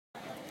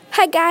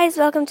Hi guys,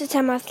 welcome to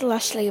Time with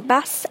Ashley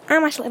Bass.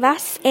 I'm Ashley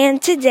Bass,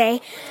 and today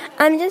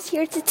I'm just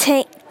here to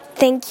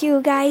thank you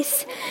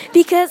guys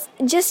because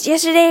just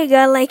yesterday I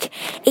got like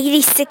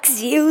 86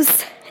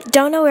 views.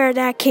 Don't know where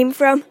that came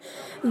from,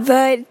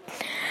 but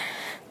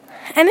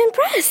I'm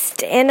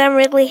impressed and I'm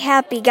really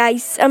happy,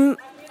 guys.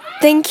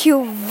 Thank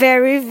you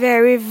very,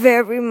 very,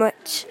 very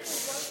much.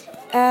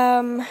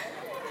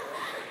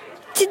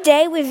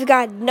 Today we've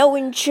got no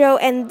intro,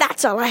 and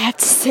that's all I have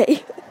to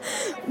say.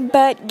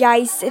 But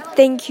guys,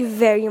 thank you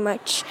very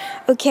much,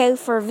 okay,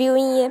 for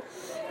viewing it.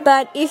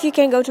 But if you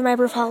can go to my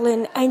profile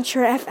in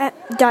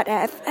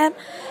anchor.fm,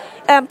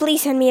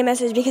 please send me a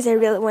message because I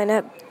really want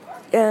to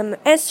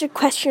answer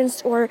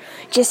questions or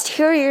just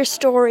hear your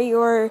story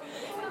or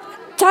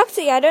talk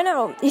to you. I don't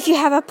know. If you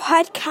have a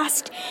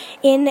podcast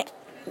and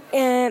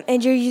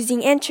you're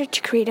using Anchor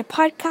to create a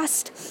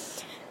podcast,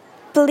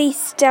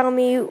 please tell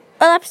me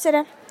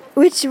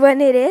which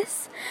one it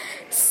is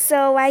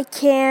so I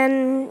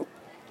can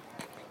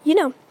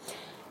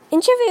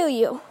interview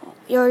you,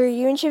 or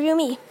you interview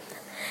me,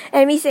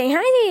 and me saying,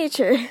 hi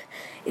teacher,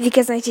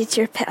 because my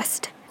teacher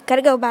passed.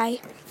 Gotta go,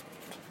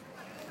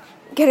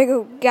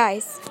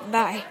 guys,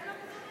 bye.